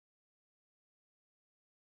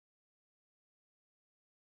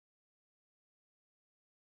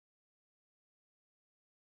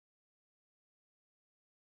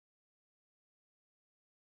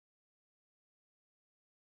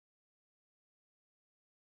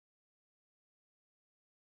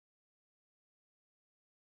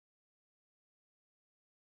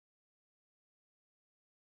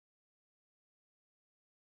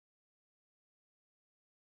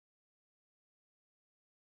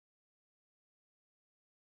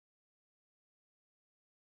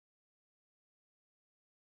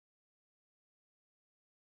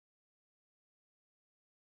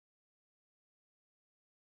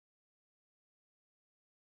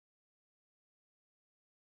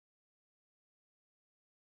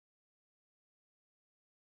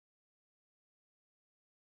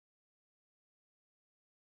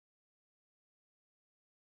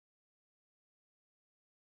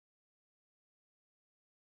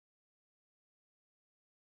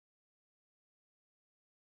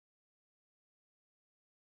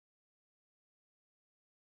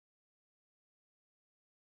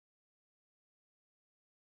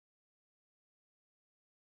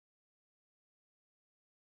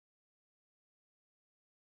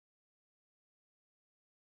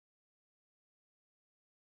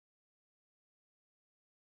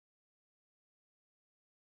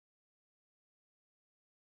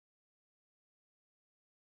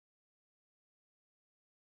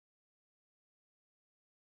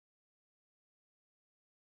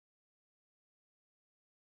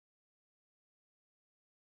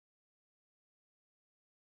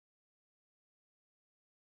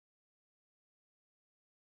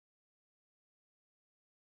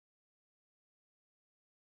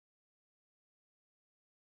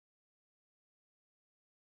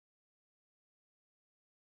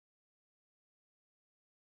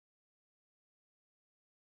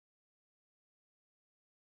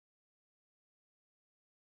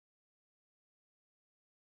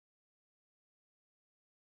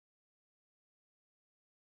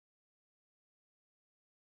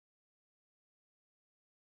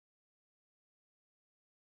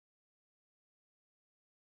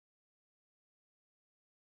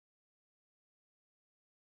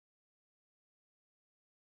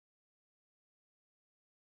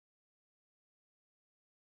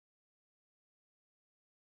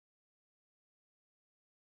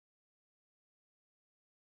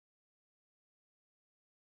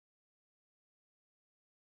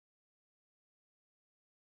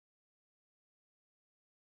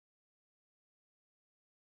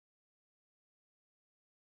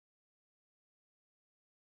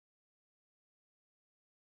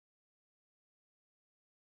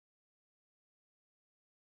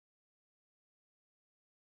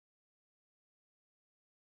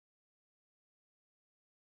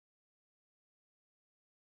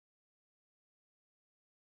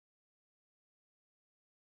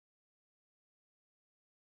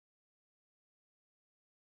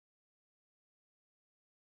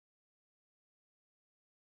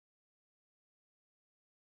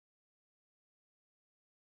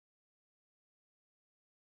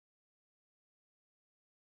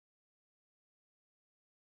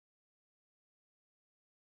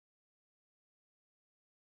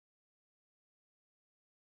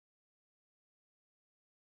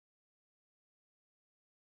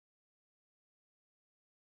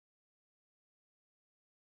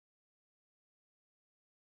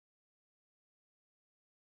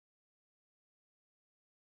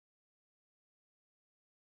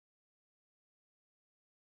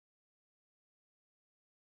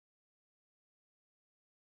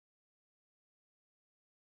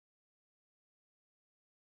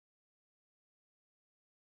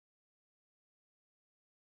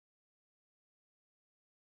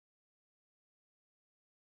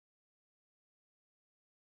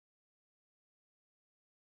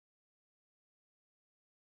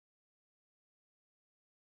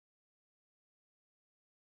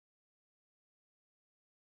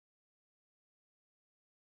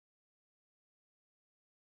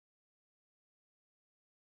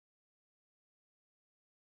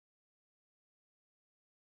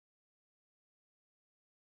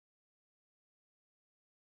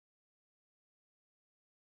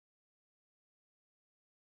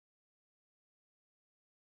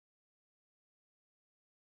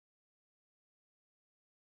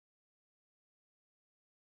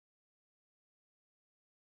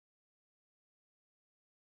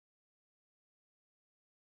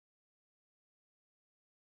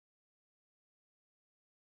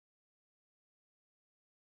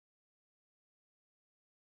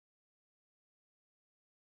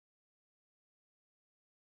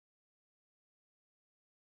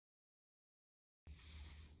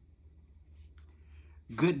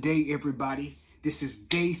Good day, everybody. This is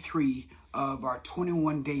day 3 of our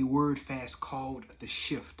 21-day word fast called The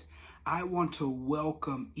Shift. I want to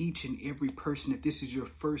welcome each and every person. If this is your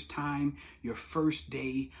first time, your first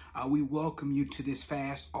day, we welcome you to this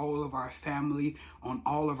fast. All of our family on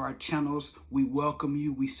all of our channels, we welcome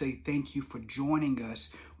you. We say thank you for joining us.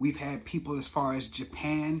 We've had people as far as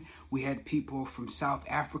Japan. We had people from South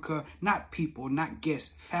Africa, not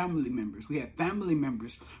guests, family members. We had family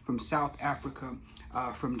members from South Africa,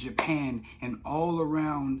 from Japan, and all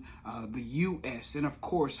around the U.S. and of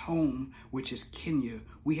course home, which is Kenya.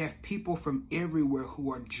 We have people from everywhere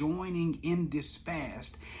who are joining in this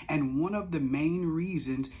fast. And one of the main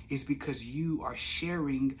reasons is because you are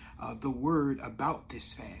sharing the word about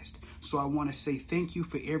this fast. So I want to say thank you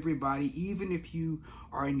for everybody, even if you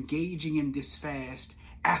are engaging in this fast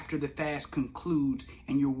after the fast concludes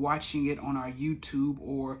and you're watching it on our YouTube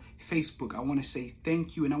or Facebook. I want to say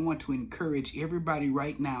thank you, and I want to encourage everybody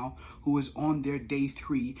right now who is on their day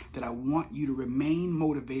 3 that I want you to remain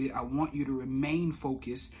motivated. I want you to remain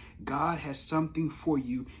focused. God has something for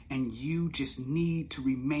you, and you just need to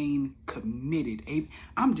remain committed.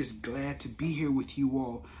 I'm just glad to be here with you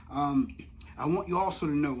all. I want you also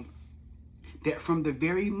to know that from the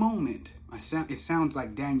very moment, it sounds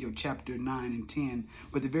like Daniel chapter 9 and 10,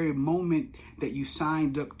 but the very moment that you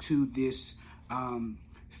signed up to this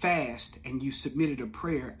fast and you submitted a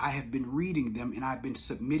prayer, I have been reading them and I've been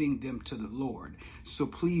submitting them to the Lord. So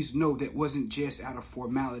please know that wasn't just out of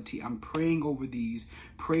formality. I'm praying over these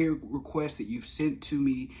prayer requests that you've sent to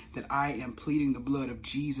me, that I am pleading the blood of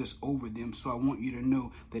Jesus over them. So I want you to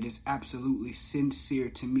know that it's absolutely sincere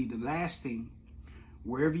to me. The last thing,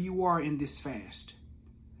 wherever you are in this fast,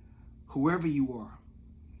 whoever you are,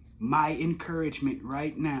 my encouragement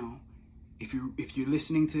right now, if you're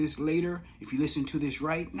listening to this later, if you listen to this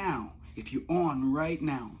right now, if you're on right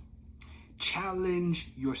now, challenge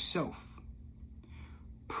yourself.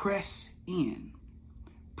 Press in.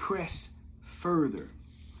 Press further.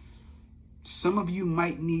 Some of you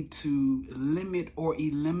might need to limit or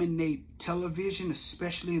eliminate television,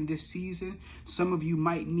 especially in this season. Some of you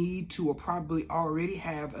might need to or probably already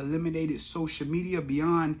have eliminated social media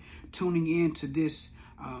beyond tuning in to this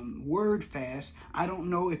word fast. I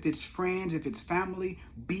don't know if it's friends, if it's family.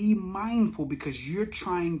 Be mindful, because you're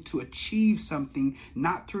trying to achieve something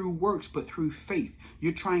not through works, but through faith.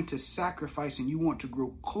 You're trying to sacrifice and you want to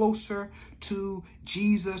grow closer to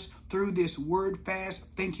Jesus through this word fast.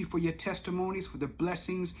 Thank you for your testimonies, for the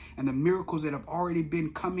blessings and the miracles that have already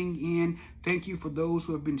been coming in. Thank you for those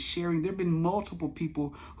who have been sharing. There have been multiple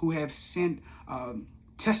people who have sent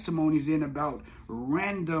testimonies in about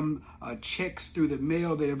random checks through the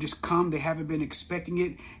mail that have just come. They haven't been expecting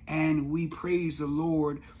it. And we praise the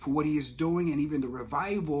Lord for what he is doing, and even the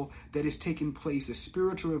revival that is taking place, a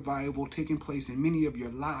spiritual revival taking place in many of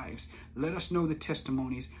your lives. Let us know the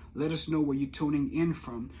testimonies. Let us know where you're tuning in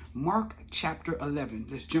from. Mark chapter 11.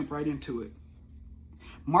 Let's jump right into it.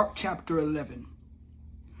 Mark chapter 11.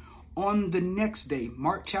 On the next day,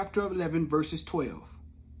 Mark chapter 11, verses 12.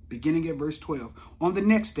 Beginning at verse 12. On the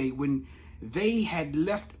next day, when they had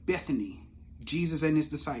left Bethany, Jesus and his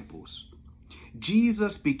disciples,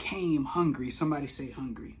 Jesus became hungry. Somebody say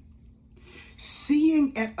hungry.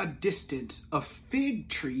 Seeing at a distance a fig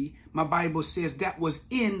tree, my Bible says, that was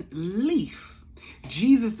in leaf,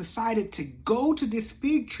 Jesus decided to go to this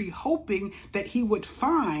fig tree, hoping that he would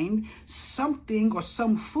find something or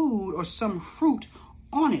some food or some fruit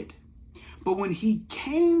on it. But when he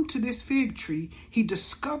came to this fig tree, he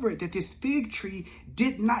discovered that this fig tree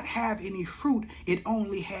did not have any fruit. It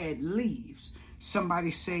only had leaves. Somebody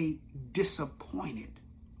say disappointed.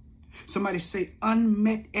 Somebody say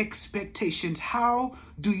unmet expectations. How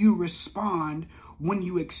do you respond when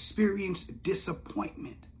you experience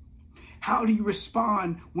disappointment? How do you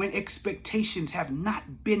respond when expectations have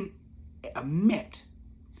not been met?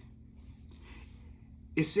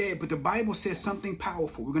 It said, but the Bible says something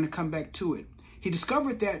powerful. We're going to come back to it. He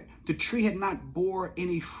discovered that the tree had not bore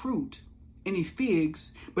any fruit, any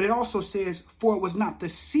figs, but it also says, for it was not the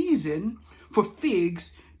season for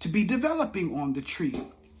figs to be developing on the tree.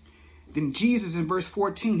 Then Jesus, in verse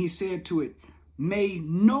 14, he said to it, may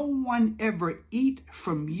no one ever eat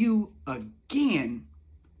from you again.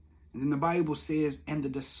 And then the Bible says, and the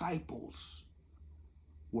disciples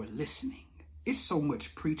were listening. It's so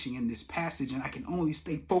much preaching in this passage, and I can only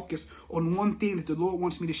stay focused on one thing that the Lord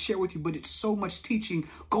wants me to share with you, but it's so much teaching.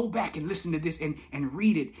 Go back and listen to this and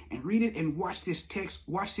read it and watch this text,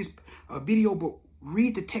 watch this video, but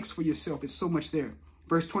read the text for yourself. It's so much there.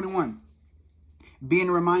 Verse 21,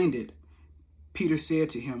 being reminded, Peter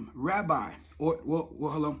said to him, Rabbi,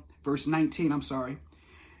 verse 19,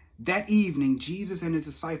 That evening, Jesus and his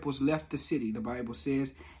disciples left the city, the Bible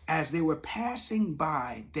says, as they were passing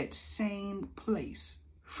by that same place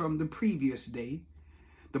from the previous day.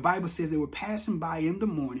 The Bible says they were passing by in the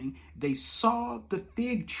morning. They saw the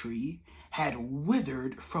fig tree had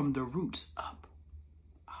withered from the roots up.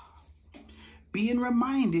 Being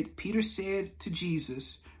reminded, Peter said to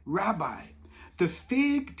Jesus, Rabbi, the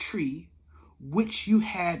fig tree which you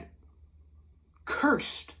had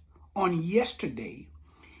cursed on yesterday,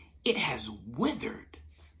 it has withered.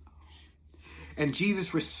 And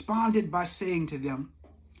Jesus responded by saying to them,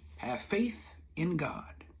 have faith in God.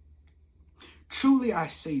 Truly I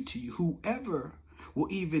say to you, whoever will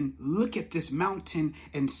even look at this mountain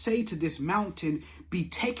and say to this mountain, be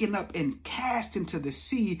taken up and cast into the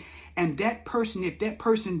sea, and that person, if that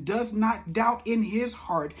person does not doubt in his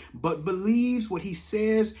heart, but believes what he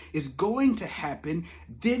says is going to happen,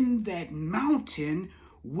 then that mountain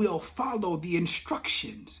will follow the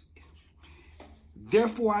instructions.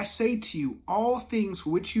 Therefore I say to you, all things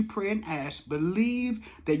for which you pray and ask, believe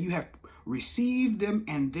that you have received them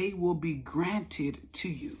and they will be granted to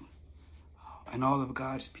you. And all of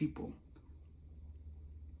God's people.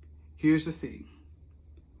 Here's the thing.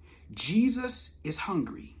 Jesus is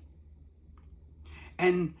hungry.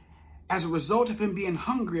 And as a result of him being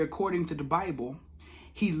hungry, according to the Bible,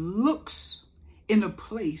 he looks in a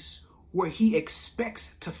place where he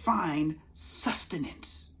expects to find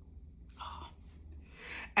sustenance.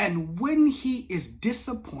 And when he is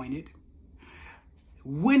disappointed,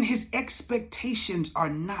 when his expectations are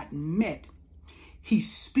not met, he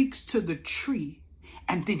speaks to the tree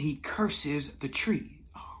and then he curses the tree.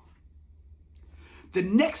 The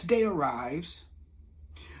next day arrives.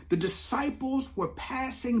 The disciples were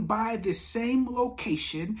passing by this same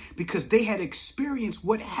location because they had experienced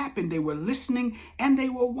what happened. They were listening and they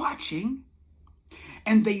were watching,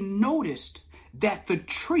 and they noticed that the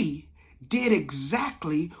tree did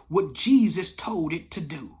exactly what Jesus told it to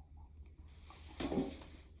do.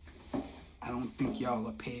 I don't think y'all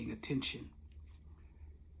are paying attention.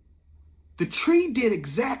 The tree did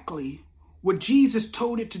exactly what Jesus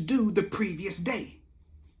told it to do the previous day.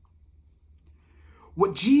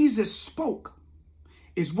 What Jesus spoke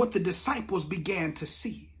is what the disciples began to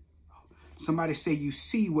see. Somebody say, you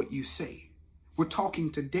see what you say. We're talking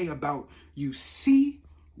today about you see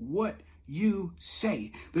what you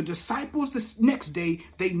say. The disciples the next day,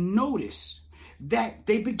 they noticed that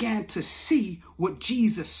they began to see what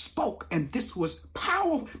Jesus spoke. And this was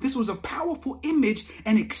powerful. This was a powerful image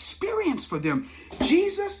and experience for them.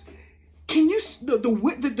 Jesus, can you,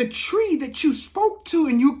 the tree that you spoke to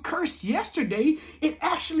and you cursed yesterday, it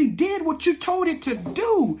actually did what you told it to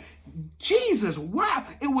do. Jesus, wow,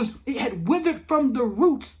 it had withered from the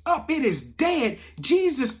roots up. It is dead.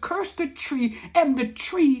 Jesus cursed the tree and the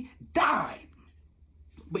tree died.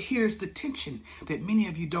 But here's the tension that many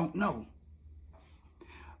of you don't know.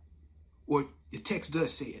 Or the text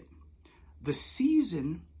does say it. The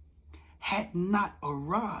season had not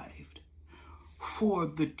arrived for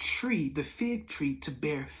the tree, the fig tree, to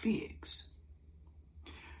bear figs.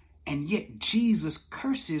 And yet Jesus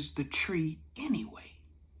curses the tree anyway.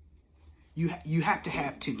 You have to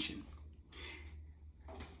have tension.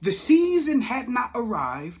 The season had not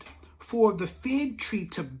arrived for the fig tree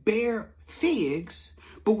to bear figs,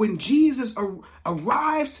 but when Jesus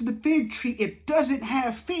arrives to the fig tree, it doesn't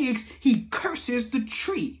have figs. He curses the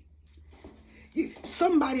tree.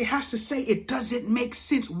 Somebody has to say it doesn't make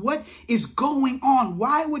sense. What is going on?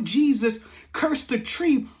 Why would Jesus curse the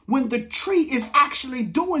tree when the tree is actually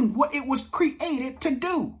doing what it was created to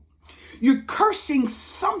do? You're cursing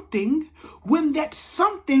something when that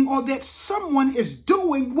something or that someone is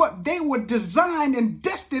doing what they were designed and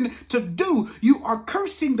destined to do. You are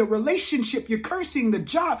cursing the relationship. You're cursing the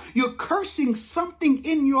job. You're cursing something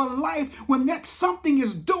in your life when that something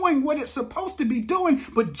is doing what it's supposed to be doing.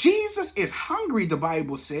 But Jesus is hungry, the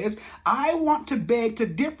Bible says. I want to beg to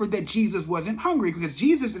differ that Jesus wasn't hungry, because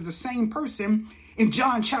Jesus is the same person in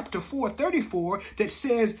John chapter 4:34 that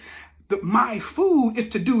says, my food is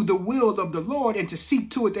to do the will of the Lord and to see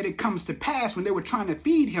to it that it comes to pass. When they were trying to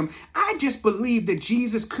feed him, I just believe that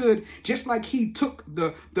Jesus could, just like he took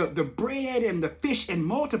the bread and the fish and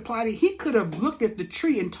multiplied it, he could have looked at the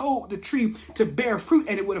tree and told the tree to bear fruit,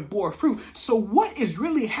 and it would have bore fruit. So what is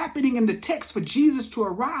really happening in the text for Jesus to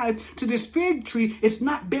arrive to this fig tree? It's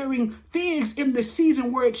not bearing figs in the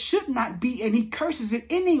season where it should not be, and he curses it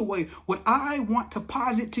anyway. What I want to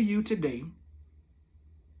posit to you today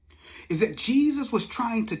is that Jesus was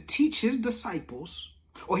trying to teach his disciples,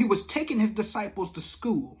 or he was taking his disciples to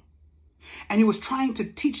school, and he was trying to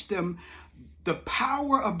teach them the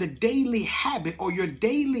power of the daily habit or your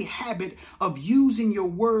daily habit of using your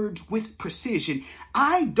words with precision.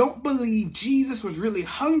 I don't believe Jesus was really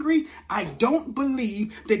hungry. I don't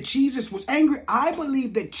believe that Jesus was angry. I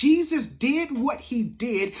believe that Jesus did what he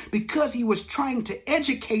did because he was trying to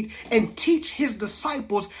educate and teach his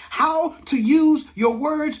disciples how to use your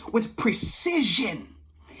words with precision.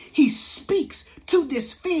 He speaks to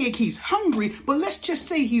this fig. He's hungry, but let's just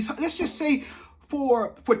say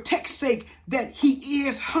for text's sake that he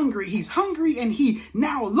is hungry. He's hungry and he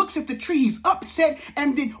now looks at the tree. He's upset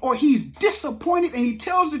or he's disappointed and he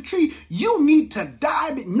tells the tree, you need to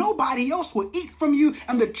die, but nobody else will eat from you.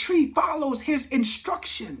 And the tree follows his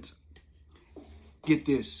instructions. Get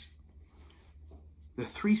this. The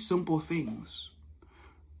three simple things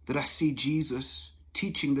that I see Jesus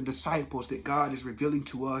teaching the disciples that God is revealing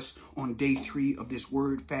to us on day 3 of this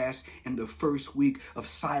word fast and the first week of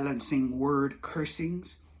silencing word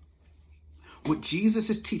cursings. What Jesus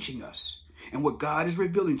is teaching us and what God is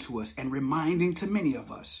revealing to us and reminding to many of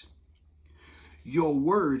us, your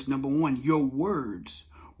words, number one, your words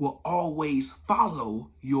will always follow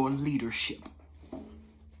your leadership.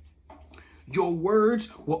 Your words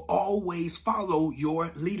will always follow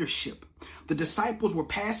your leadership. The disciples were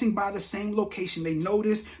passing by the same location. They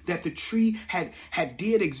noticed that the tree had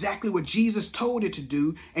did exactly what Jesus told it to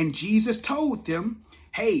do. And Jesus told them,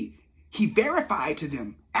 hey, he verified to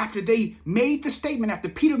them. After they made the statement, after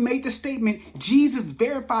Peter made the statement, Jesus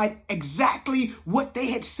verified exactly what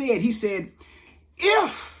they had said. He said,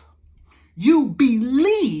 if you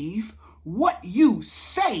believe what you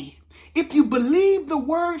say, if you believe the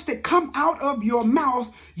words that come out of your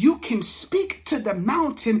mouth, you can speak to the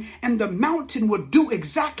mountain and the mountain will do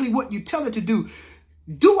exactly what you tell it to do.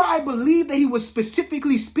 Do I believe that he was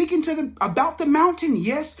specifically speaking to them about the mountain?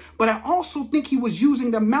 Yes, but I also think he was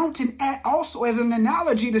using the mountain also as an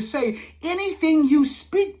analogy to say anything you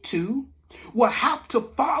speak to will have to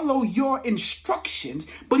follow your instructions.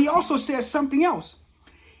 But he also says something else.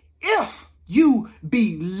 If you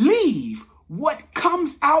believe what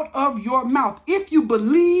comes out of your mouth, if you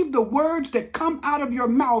believe the words that come out of your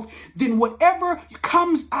mouth, then whatever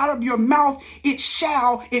comes out of your mouth,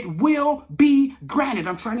 it will be granted.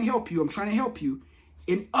 I'm trying to help you.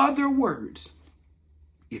 In other words,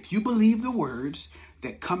 if you believe the words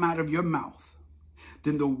that come out of your mouth,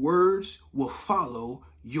 then the words will follow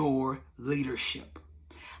your leadership.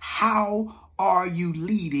 How are you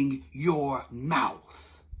leading your mouth?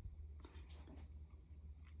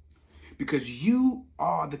 Because you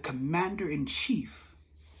are the commander-in-chief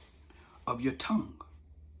of your tongue.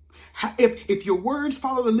 If your words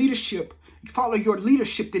follow your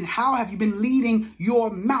leadership, then how have you been leading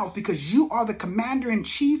your mouth? Because you are the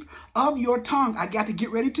commander-in-chief of your tongue. I got to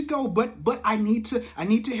get ready to go, but I need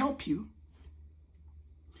to help you.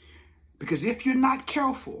 Because if you're not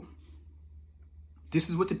careful, this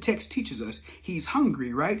is what the text teaches us. He's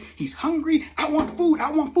hungry, right? He's hungry. I want food.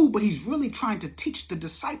 But he's really trying to teach the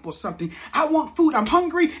disciples something. I want food. I'm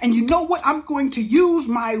hungry. And you know what? I'm going to use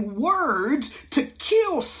my words to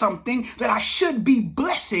kill something that I should be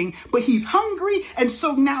blessing. But he's hungry. And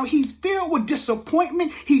so now he's filled with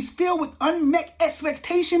disappointment. He's filled with unmet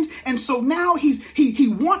expectations. And so now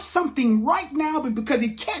he wants something right now, but because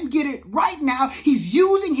he can't get it right now, he's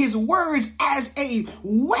using his words as a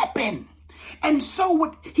weapon. And so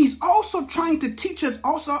what he's also trying to teach us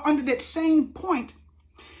also under that same point,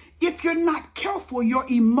 if you're not careful, your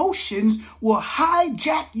emotions will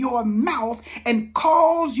hijack your mouth and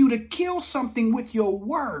cause you to kill something with your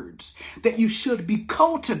words that you should be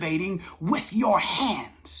cultivating with your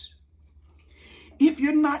hands. If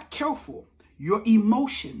you're not careful, your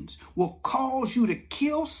emotions will cause you to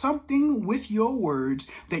kill something with your words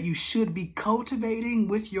that you should be cultivating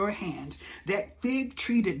with your hands. That fig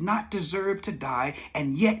tree did not deserve to die,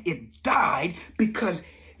 and yet it died because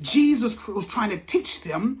Jesus was trying to teach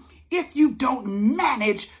them, if you don't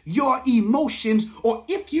manage your emotions, or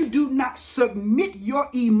if you do not submit your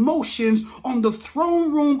emotions on the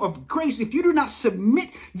throne room of grace, if you do not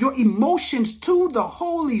submit your emotions to the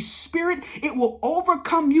Holy Spirit, it will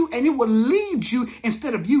overcome you and it will lead you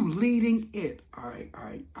instead of you leading it. All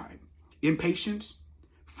right. Impatience,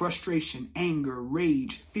 frustration, anger,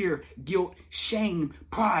 rage, fear, guilt, shame,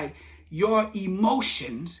 pride. Your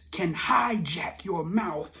emotions can hijack your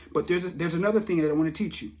mouth. But there's another thing that I want to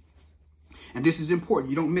teach you. And this is important.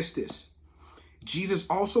 You don't miss this. Jesus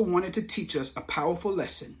also wanted to teach us a powerful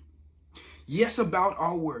lesson. Yes, about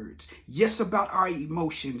our words. Yes, about our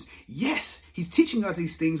emotions. Yes, he's teaching us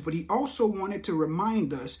these things, but he also wanted to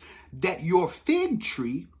remind us that your fig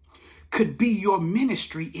tree could be your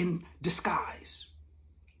ministry in disguise.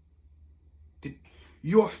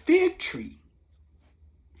 Your fig tree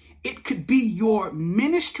It could be your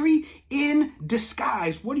ministry in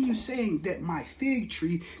disguise. What are you saying? That my fig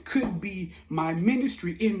tree could be my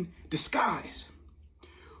ministry in disguise.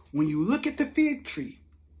 When you look at the fig tree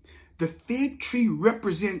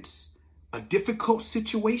represents a difficult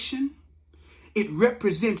situation. It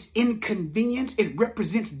represents inconvenience. It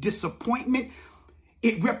represents disappointment.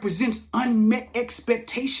 It represents unmet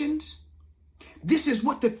expectations. This is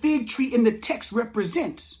what the fig tree in the text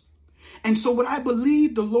represents. And so what I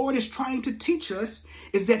believe the Lord is trying to teach us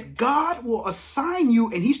is that God will assign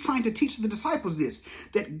you, and he's trying to teach the disciples this,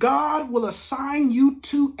 that God will assign you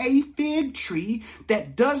to a fig tree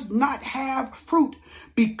that does not have fruit,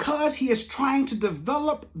 because he is trying to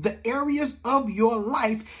develop the areas of your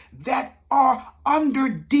life that are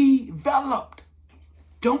underdeveloped.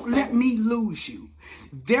 Don't let me lose you.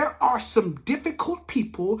 There are some difficult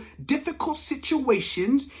people, difficult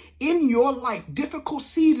situations in your life, difficult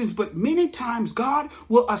seasons, but many times God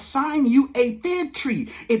will assign you a fig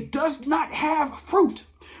tree. It does not have fruit.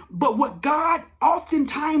 But what God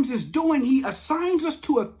oftentimes is doing, he assigns us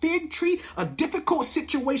to a fig tree, a difficult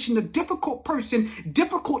situation, a difficult person,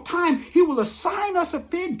 difficult time. He will assign us a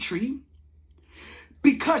fig tree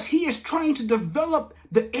because he is trying to develop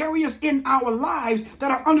the areas in our lives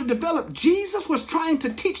that are underdeveloped. Jesus was trying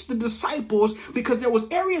to teach the disciples because there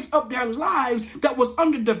was areas of their lives that was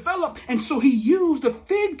underdeveloped. And so he used the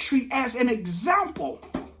fig tree as an example.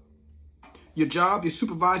 Your job, your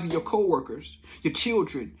supervisor, your coworkers, your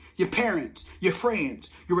children, your parents, your friends,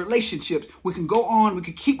 your relationships. We can go on. We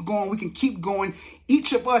can keep going. We can keep going.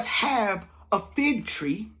 Each of us have a fig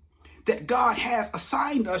tree that God has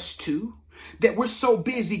assigned us to, that we're so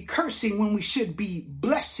busy cursing when we should be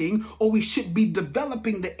blessing, or we should be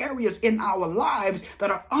developing the areas in our lives that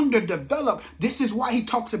are underdeveloped. This is why he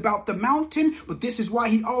talks about the mountain, but this is why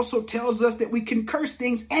he also tells us that we can curse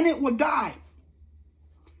things and it will die.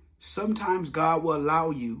 Sometimes God will allow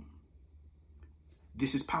you,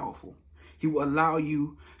 this is powerful, he will allow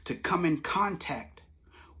you to come in contact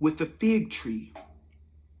with the fig tree,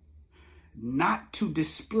 not to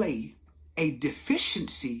display a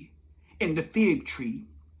deficiency in the fig tree,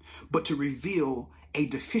 but to reveal a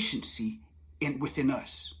deficiency within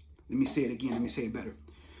us. Let me say it again. Let me say it better.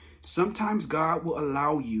 Sometimes God will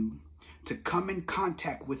allow you to come in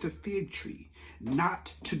contact with a fig tree,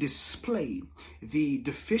 not to display the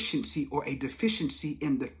deficiency or a deficiency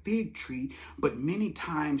in the fig tree, but many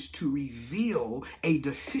times to reveal a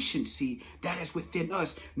deficiency that is within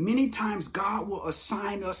us. Many times God will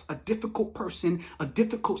assign us a difficult person, a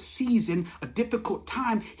difficult season, a difficult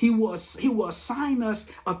time. He will assign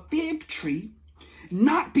us a fig tree,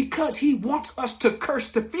 not because he wants us to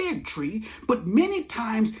curse the fig tree, but many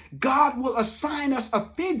times God will assign us a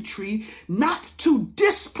fig tree not to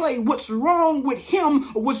display what's wrong with him,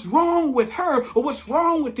 or what's wrong with her, or what's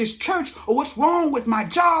wrong with this church, or what's wrong with my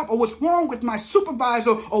job, or what's wrong with my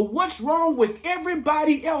supervisor, or what's wrong with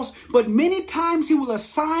everybody else. But many times he will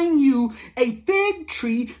assign you a fig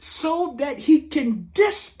tree so that he can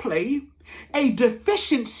display a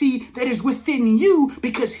deficiency that is within you,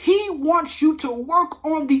 because he wants you to work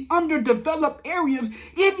on the underdeveloped areas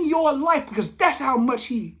in your life, because that's how much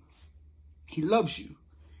he loves you.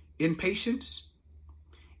 Impatience,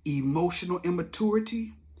 emotional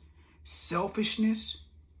immaturity, selfishness,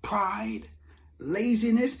 pride,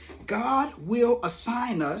 laziness. God will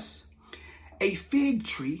assign us a fig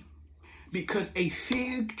tree because a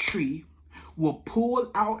fig tree will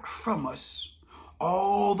pull out from us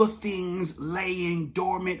all the things laying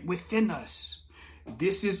dormant within us.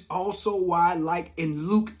 This is also why, like in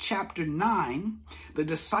Luke chapter 9, the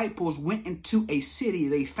disciples went into a city.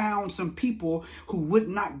 They found some people who would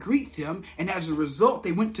not greet them. And as a result,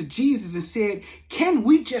 they went to Jesus and said, can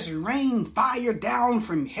we just rain fire down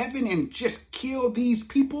from heaven and just kill these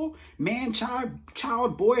people? Man,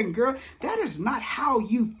 child, boy, and girl. That is not how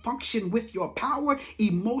you function with your power.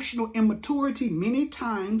 Emotional immaturity. Many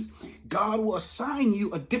times, God will assign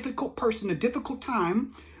you a difficult person, a difficult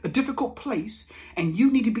time, a difficult place, and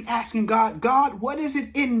you need to be asking God, what is it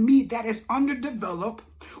in me that is underdeveloped?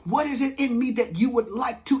 What is it in me that you would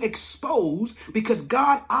like to expose? Because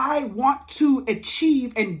God, I want to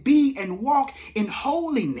achieve and be and walk in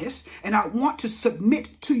holiness, and I want to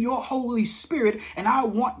submit to your Holy Spirit, and I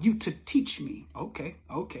want you to teach me. Okay.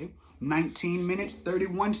 19 minutes,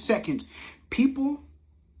 31 seconds. People,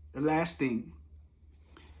 the last thing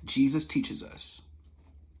Jesus teaches us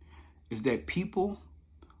is that people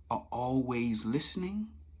are always listening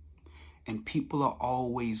and people are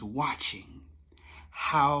always watching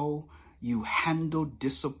how you handle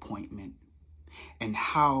disappointment and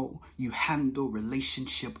how you handle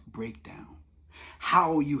relationship breakdown.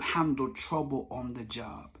 how you handle trouble on the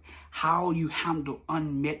job, how you handle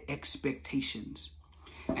unmet expectations.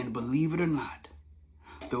 And believe it or not,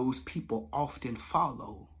 those people often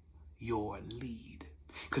follow your lead.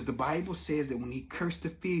 Because the Bible says that when he cursed the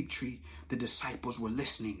fig tree, the disciples were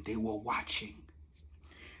listening. They were watching.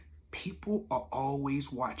 People are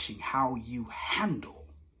always watching how you handle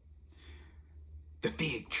the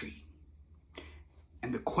fig tree.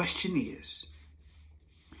 And the question is,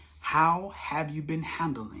 how have you been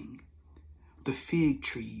handling the fig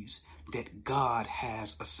trees that God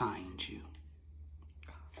has assigned you?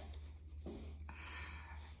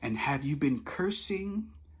 And have you been cursing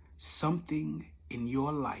something in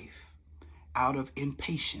your life out of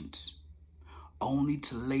impatience, only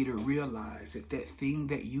to later realize that that thing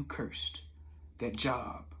that you cursed, that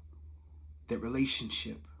job, that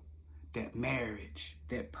relationship, that marriage,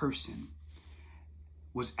 that person,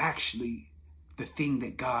 was actually the thing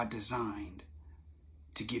that God designed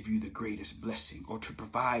to give you the greatest blessing, or to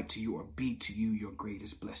provide to you or be to you your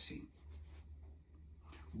greatest blessing?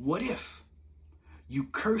 What if you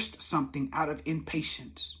cursed something out of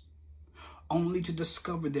impatience, only to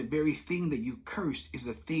discover that very thing that you cursed is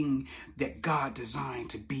a thing that God designed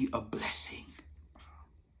to be a blessing?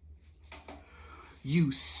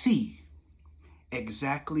 You see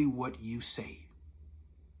exactly what you say.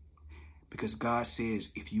 Because God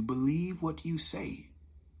says, if you believe what you say,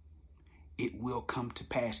 it will come to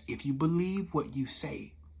pass. If you believe what you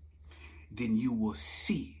say, then you will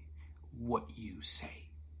see what you say.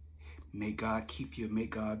 May God keep you. May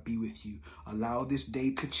God be with you. Allow this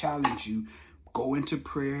day to challenge you. Go into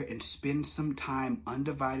prayer and spend some time,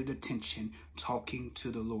 undivided attention, talking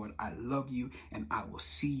to the Lord. I love you, and I will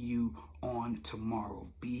see you on tomorrow.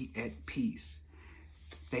 Be at peace.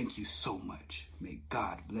 Thank you so much. May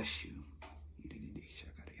God bless you.